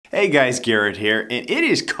Hey guys, Garrett here, and it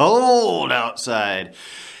is cold outside.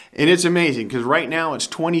 And it's amazing because right now it's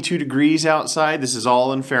 22 degrees outside. This is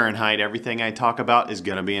all in Fahrenheit. Everything I talk about is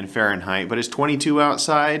going to be in Fahrenheit, but it's 22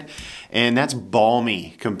 outside and that's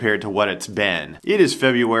balmy compared to what it's been. It is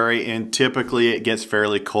February and typically it gets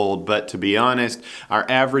fairly cold, but to be honest, our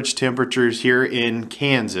average temperatures here in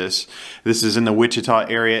Kansas, this is in the Wichita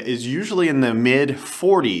area, is usually in the mid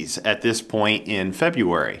 40s at this point in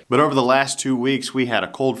February. But over the last 2 weeks, we had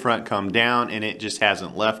a cold front come down and it just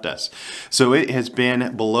hasn't left us. So it has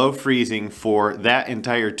been below freezing for that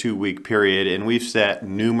entire 2-week period, and we've set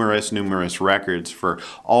numerous records for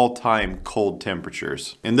all-time cold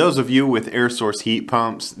temperatures. And those of you with air source heat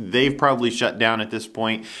pumps, they've probably shut down at this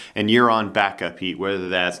point and you're on backup heat, whether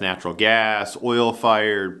that's natural gas,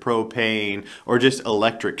 oil-fired, propane, or just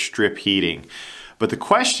electric strip heating. But the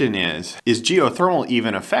question is geothermal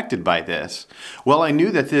even affected by this? Well, I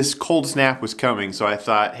knew that this cold snap was coming, so I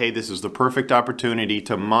thought, hey, this is the perfect opportunity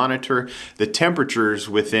to monitor the temperatures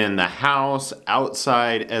within the house,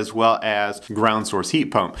 outside, as well as ground source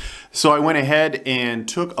heat pump. So I went ahead and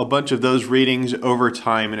took a bunch of those readings over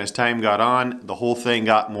time, and as time got on, the whole thing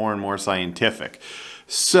got more and more scientific.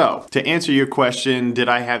 So, to answer your question, did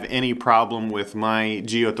I have any problem with my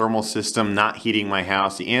geothermal system not heating my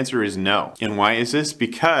house? The answer is no. And why is this?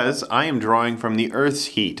 Because I am drawing from the Earth's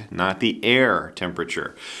heat, not the air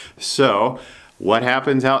temperature. So, what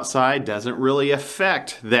happens outside doesn't really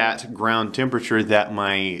affect that ground temperature that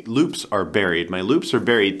my loops are buried. My loops are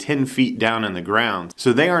buried 10 feet down in the ground,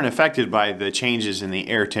 so they aren't affected by the changes in the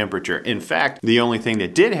air temperature. In fact, the only thing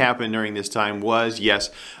that did happen during this time was, yes,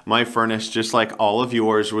 my furnace, just like all of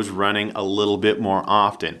yours, was running a little bit more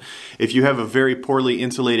often. If you have a very poorly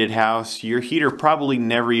insulated house, your heater probably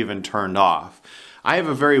never even turned off. I have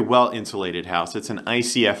a very well insulated house. It's an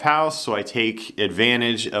ICF house, so I take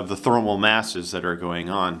advantage of the thermal masses that are going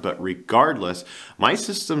on. But regardless, my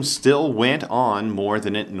system still went on more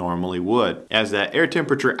than it normally would. As that air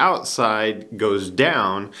temperature outside goes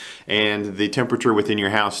down and the temperature within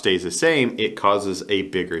your house stays the same, it causes a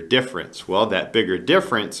bigger difference. Well, that bigger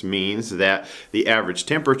difference means that the average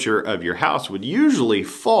temperature of your house would usually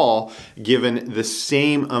fall given the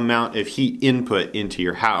same amount of heat input into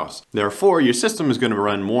your house. Therefore, your system is going to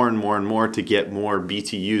run more and more to get more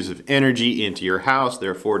BTUs of energy into your house,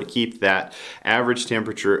 therefore to keep that average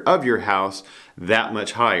temperature of your house that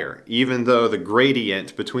much higher, even though the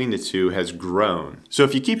gradient between the two has grown. So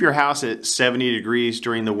if you keep your house at 70 degrees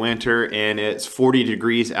during the winter and it's 40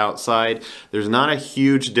 degrees outside, there's not a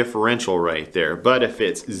huge differential right there. But if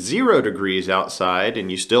it's 0 degrees outside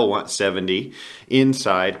and you still want 70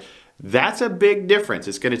 inside, that's a big difference.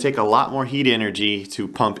 It's going to take a lot more heat energy to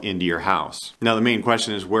pump into your house. Now the main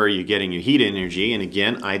question is, where are you getting your heat energy? And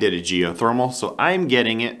again, I did a geothermal, so I'm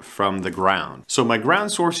getting it from the ground. So my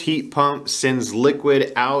ground source heat pump sends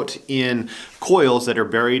liquid out in coils that are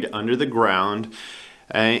buried under the ground.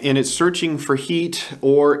 And it's searching for heat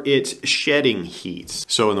or it's shedding heat.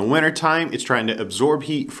 So in the wintertime, it's trying to absorb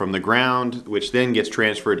heat from the ground, which then gets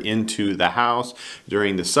transferred into the house.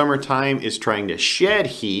 During the summertime, it's trying to shed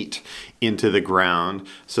heat into the ground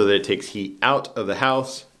so that it takes heat out of the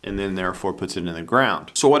house and then therefore puts it in the ground.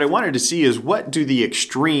 So what I wanted to see is, what do the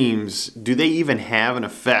extremes, do they even have an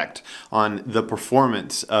effect on the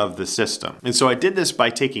performance of the system? And so I did this by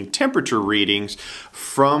taking temperature readings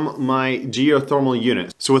from my geothermal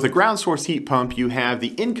unit. So with a ground source heat pump, you have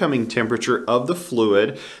the incoming temperature of the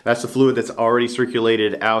fluid. That's the fluid that's already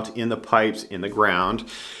circulated out in the pipes in the ground.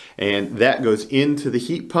 And that goes into the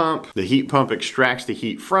heat pump. The heat pump extracts the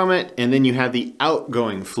heat from it, and then you have the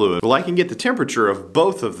outgoing fluid. Well, I can get the temperature of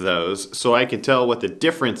both of those, so I can tell what the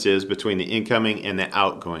difference is between the incoming and the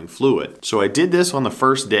outgoing fluid. So I did this on the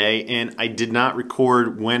first day, and I did not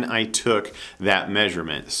record when I took that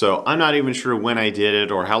measurement. So I'm not even sure when I did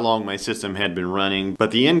it or how long my system had been running,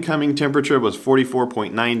 but the incoming temperature was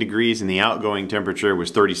 44.9 degrees and the outgoing temperature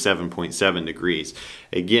was 37.7 degrees.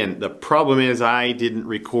 Again, the problem is I didn't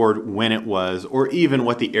record when it was or even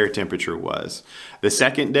what the air temperature was. The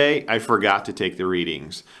second day, I forgot to take the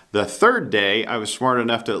readings. The third day, I was smart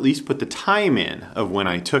enough to at least put the time in of when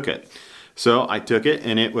I took it. So I took it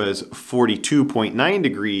and it was 42.9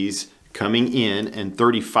 degrees coming in and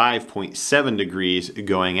 35.7 degrees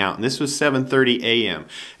going out. And this was 7:30 a.m.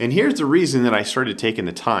 And here's the reason that I started taking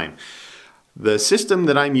the time. The system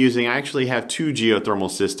that I'm using, I actually have 2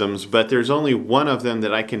 geothermal systems, but there's only one of them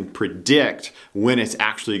that I can predict when it's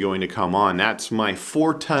actually going to come on. That's my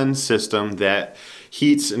 4-ton system that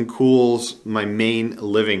heats and cools my main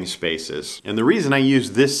living spaces. And the reason I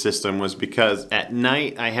use this system was because at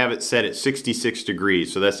night I have it set at 66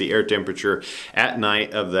 degrees. So that's the air temperature at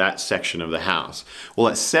night of that section of the house. Well,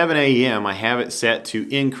 at 7 a.m. I have it set to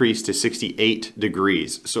increase to 68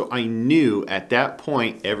 degrees. So I knew at that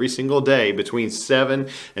point every single day between 7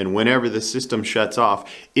 and whenever the system shuts off,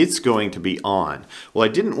 it's going to be on. Well, I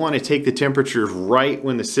didn't want to take the temperatures right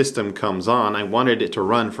when the system comes on. I wanted it to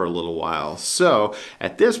run for a little while. So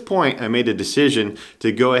at this point, I made a decision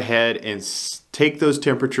to go ahead and take those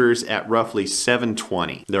temperatures at roughly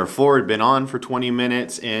 720. Therefore, it had been on for 20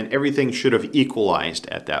 minutes and everything should have equalized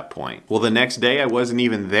at that point. Well, the next day I wasn't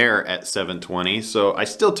even there at 720, so I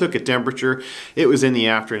still took a temperature. It was in the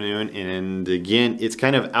afternoon, and again, it's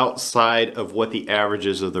kind of outside of what the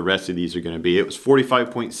averages of the rest of these are going to be. It was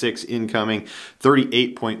 45.6 incoming,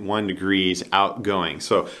 38.1 degrees outgoing.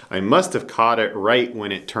 So I must have caught it right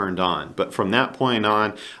when it turned on. But from that point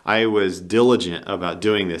on, I was diligent about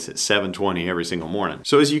doing this at 720 every single morning.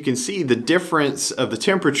 So as you can see, the difference of the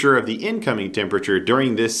temperature of the incoming temperature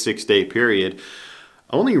during this 6-day period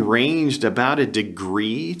only ranged about a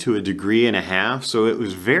degree to a degree and a half. So it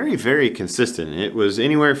was very, very consistent. It was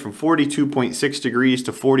anywhere from 42.6 degrees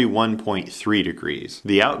to 41.3 degrees.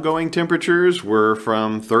 The outgoing temperatures were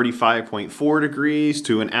from 35.4 degrees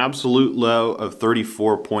to an absolute low of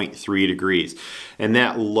 34.3 degrees. And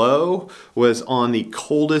that low was on the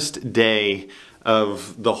coldest day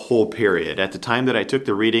of the whole period. At the time that I took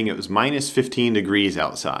the reading, it was minus 15 degrees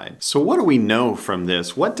outside. So what do we know from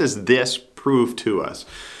this? What does this prove to us?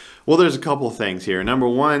 Well, there's a couple of things here. Number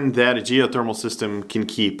one, that a geothermal system can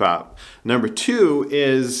keep up. Number two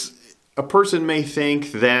is a person may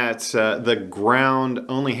think that the ground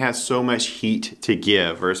only has so much heat to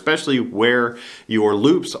give, or especially where your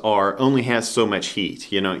loops are only has so much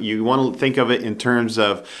heat. You know, you want to think of it in terms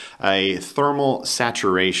of a thermal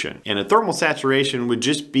saturation. And a thermal saturation would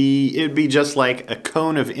just be, it'd be just like a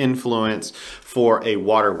cone of influence for a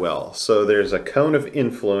water well. So there's a cone of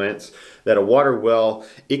influence that a water well,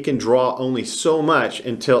 it can draw only so much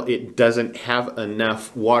until it doesn't have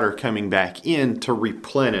enough water coming back in to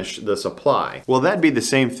replenish the supply. Well, that'd be the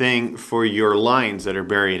same thing for your lines that are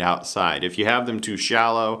buried outside. If you have them too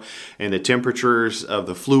shallow and the temperatures of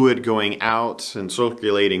the fluid going out and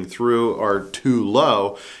circulating through are too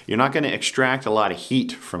low, you're not going to extract a lot of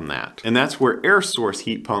heat from that. And that's where air source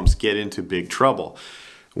heat pumps get into big trouble.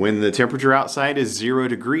 When the temperature outside is 0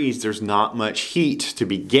 degrees, there's not much heat to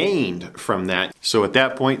be gained from that. So at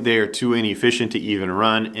that point, they are too inefficient to even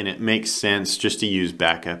run, and it makes sense just to use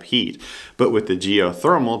backup heat. But with the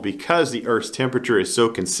geothermal, because the Earth's temperature is so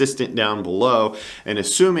consistent down below, and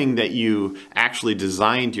assuming that you actually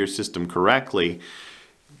designed your system correctly,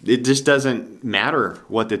 it just doesn't matter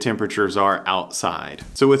what the temperatures are outside.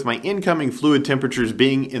 So with my incoming fluid temperatures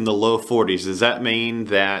being in the low 40s, does that mean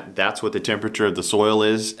that that's what the temperature of the soil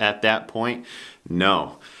is at that point?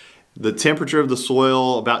 No. The temperature of the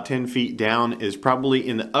soil about 10 feet down is probably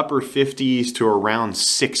in the upper 50s to around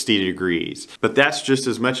 60 degrees. But that's just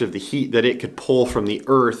as much of the heat that it could pull from the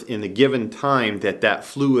earth in the given time that that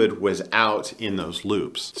fluid was out in those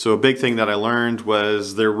loops. So a big thing that I learned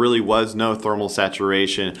was there really was no thermal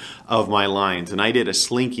saturation of my lines, and I did a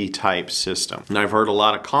slinky type system. And I've heard a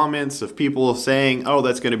lot of comments of people saying, oh,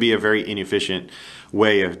 that's going to be a very inefficient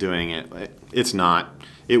way of doing it. It's not.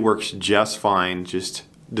 It works just fine. Just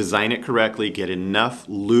design it correctly, get enough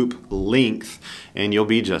loop length, and you'll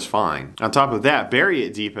be just fine. On top of that, bury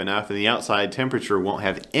it deep enough and the outside temperature won't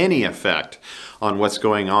have any effect on what's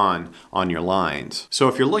going on your lines. So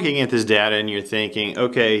if you're looking at this data and you're thinking,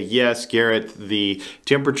 okay, yes, Garrett, the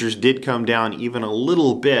temperatures did come down even a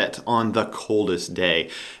little bit on the coldest day.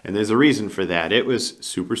 And there's a reason for that. It was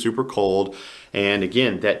super, super cold. And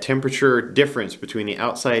again, that temperature difference between the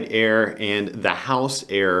outside air and the house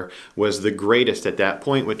air was the greatest at that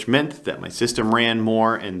point, which meant that my system ran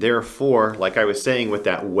more, and therefore, like I was saying with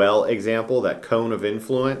that well example, that cone of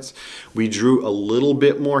influence, we drew a little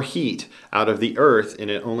bit more heat out of the earth, and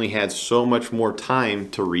it only had so much more time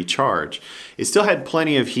to recharge. It still had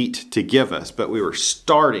plenty of heat to give us, but we were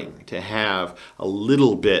starting to have a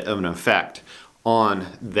little bit of an effect on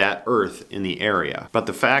that earth in the area. But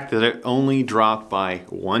the fact that it only dropped by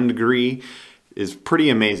 1 degree is pretty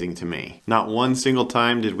amazing to me. Not one single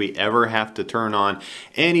time did we ever have to turn on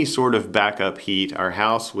any sort of backup heat. Our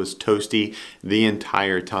house was toasty the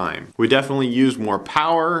entire time. We definitely used more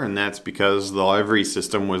power, and that's because every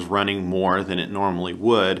system was running more than it normally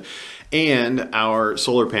would. And our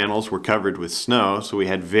solar panels were covered with snow, so we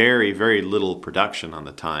had very, very little production on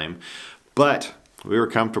the time. But we were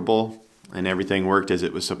comfortable. and everything worked as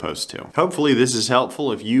it was supposed to. Hopefully this is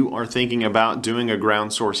helpful if you are thinking about doing a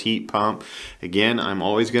ground source heat pump. Again, I'm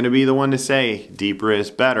always going to be the one to say deeper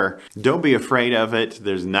is better. Don't be afraid of it.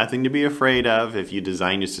 There's nothing to be afraid of if you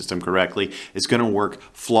design your system correctly. It's going to work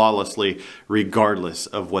flawlessly regardless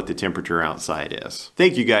of what the temperature outside is.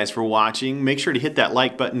 Thank you guys for watching. Make sure to hit that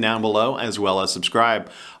like button down below as well as subscribe.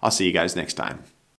 I'll see you guys next time.